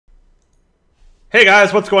Hey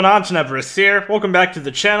guys, what's going on? Tenebris here. Welcome back to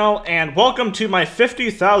the channel, and welcome to my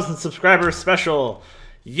 50,000 subscribers special.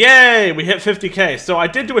 Yay! We hit 50k. So I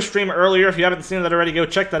did do a stream earlier. If you haven't seen that already, go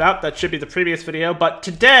check that out. That should be the previous video. But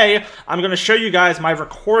today, I'm going to show you guys my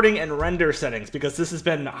recording and render settings, because this has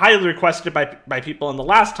been highly requested by people. And the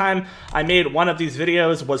last time I made one of these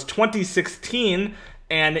videos was 2016.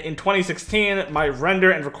 And in 2016, my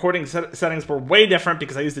render and recording settings were way different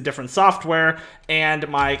because I used a different software and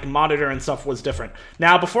my monitor and stuff was different.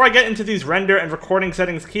 Now, before I get into these render and recording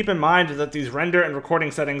settings, keep in mind that these render and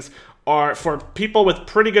recording settings are for people with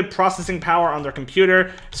pretty good processing power on their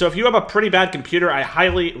computer. So if you have a pretty bad computer, I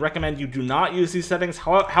highly recommend you do not use these settings.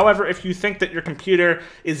 However, if you think that your computer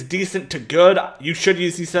is decent to good, you should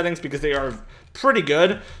use these settings because they are pretty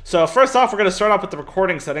good. So first off, we're going to start off with the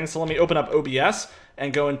recording settings. So let me open up OBS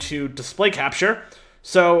and go into display capture.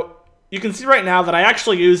 So you can see right now that I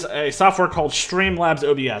actually use a software called Streamlabs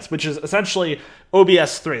OBS, which is essentially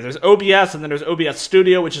OBS 3. There's OBS and then there's OBS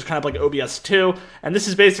Studio, which is kind of like OBS 2, and this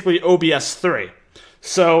is basically OBS 3.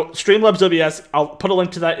 So Streamlabs OBS, I'll put a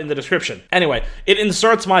link to that in the description. Anyway, it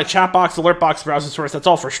inserts my chat box, alert box, browser source. That's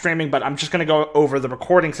all for streaming, but I'm just going to go over the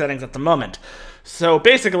recording settings at the moment. So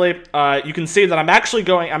basically, you can see that I'm actually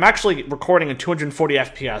recording in 240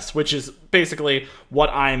 FPS, which is basically what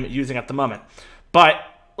I'm using at the moment. But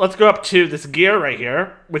let's go up to this gear right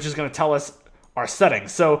here, which is going to tell us our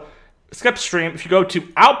settings. So skip stream. If you go to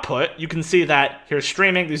output, you can see that here's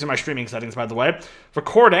streaming. These are my streaming settings, by the way.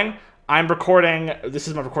 Recording. I'm recording, this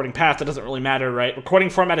is my recording path, that doesn't really matter, right? Recording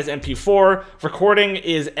format is MP4. Recording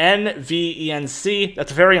is NVENC.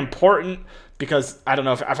 That's very important because, I don't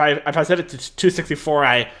know, if I set it to 264,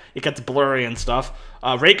 it gets blurry and stuff.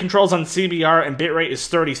 Rate controls on CBR and bitrate is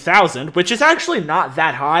 30,000, which is actually not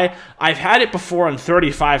that high. I've had it before on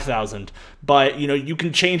 35,000, but you know, you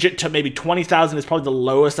can change it to maybe 20,000 is probably the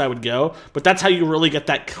lowest I would go, but that's how you really get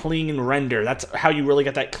that clean render. That's how you really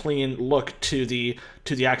get that clean look to the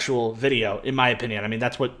actual video, in my opinion. I mean,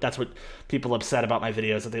 that's what people upset about my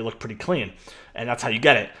videos, that they look pretty clean, and that's how you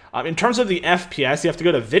get it. In terms of the FPS, you have to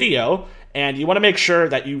go to video, and you want to make sure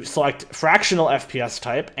that you select fractional FPS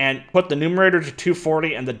type and put the numerator to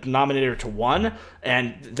 240 and the denominator to 1,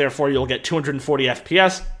 and therefore you'll get 240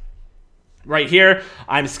 FPS. Right here,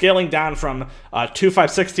 I'm scaling down from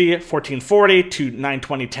 2560 1440 to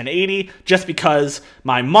 920 1080 just because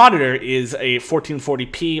my monitor is a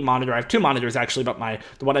 1440p monitor. I have two monitors actually, but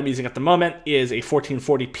the one I'm using at the moment is a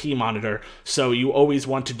 1440p monitor. So you always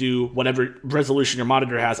want to do whatever resolution your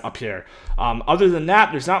monitor has up here. Other than that,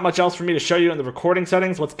 there's not much else for me to show you in the recording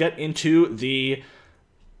settings. Let's get into the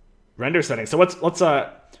render settings. So let's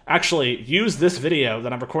actually use this video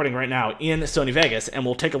that I'm recording right now in Sony Vegas, and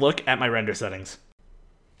we'll take a look at my render settings.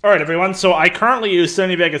 Alright everyone, so I currently use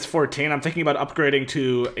Sony Vegas 14. I'm thinking about upgrading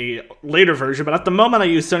to a later version, but at the moment I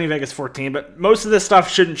use Sony Vegas 14, but most of this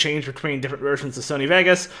stuff shouldn't change between different versions of Sony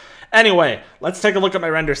Vegas. Anyway, let's take a look at my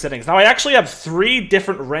render settings. Now I actually have 3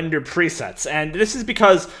 different render presets, and this is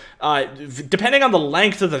because depending on the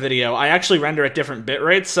length of the video, I actually render at different bit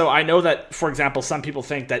rates. So I know that, for example, some people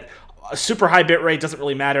think that a super high bitrate doesn't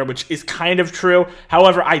really matter, which is kind of true.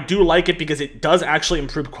 However, I do like it because it does actually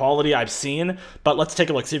improve quality, I've seen. But let's take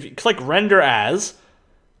a look. So if you click render as,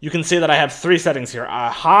 you can see that I have 3 settings here: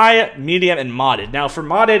 high, medium, and modded. Now for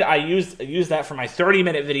modded, I use that for my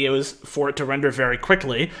 30-minute videos for it to render very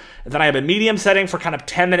quickly. And then I have a medium setting for kind of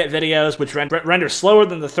 10-minute videos, which render slower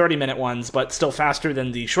than the 30-minute ones, but still faster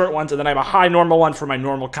than the short ones. And then I have a high normal one for my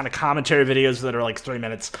normal kind of commentary videos that are like 3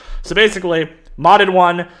 minutes. So basically, modded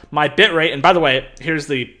one, my bitrate, and by the way, here's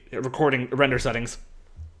the recording render settings.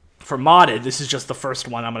 For modded, this is just the first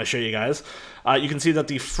one I'm going to show you guys. You can see that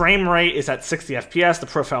the frame rate is at 60 FPS, the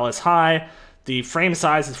profile is high, the frame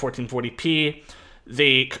size is 1440p,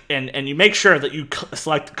 and you make sure that you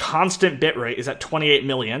select constant bitrate is at 28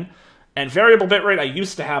 million, and variable bitrate I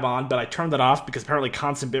used to have on, but I turned that off because apparently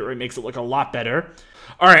constant bitrate makes it look a lot better.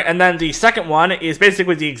 Alright, and then the second one is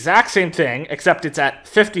basically the exact same thing, except it's at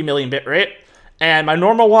 50 million bitrate, and my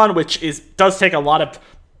normal one, which does take a lot of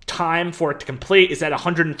time for it to complete, is at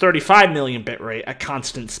 135 million bitrate at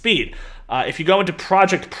constant speed. If you go into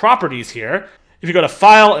project properties here, if you go to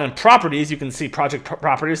file and properties, you can see project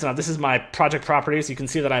properties. Now this is my project properties. You can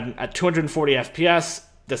see that I'm at 240 FPS.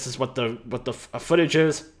 This is what the footage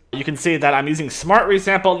is. You can see that I'm using Smart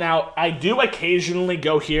Resample. Now I do occasionally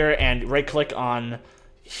go here and right click on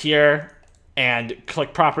here and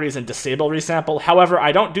click properties and disable resample. However,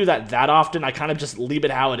 I don't do that often. I kind of just leave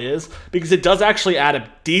it how it is because it does actually add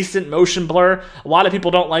a decent motion blur. A lot of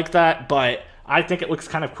people don't like that, but I think it looks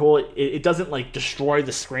kind of cool. It doesn't like destroy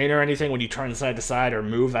the screen or anything when you turn side to side or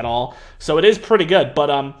move at all. So it is pretty good,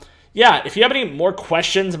 but yeah, if you have any more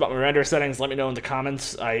questions about my render settings, let me know in the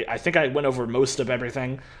comments. I think I went over most of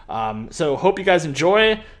everything. So hope you guys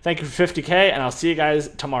enjoy. Thank you for 50K, and I'll see you guys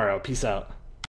tomorrow. Peace out.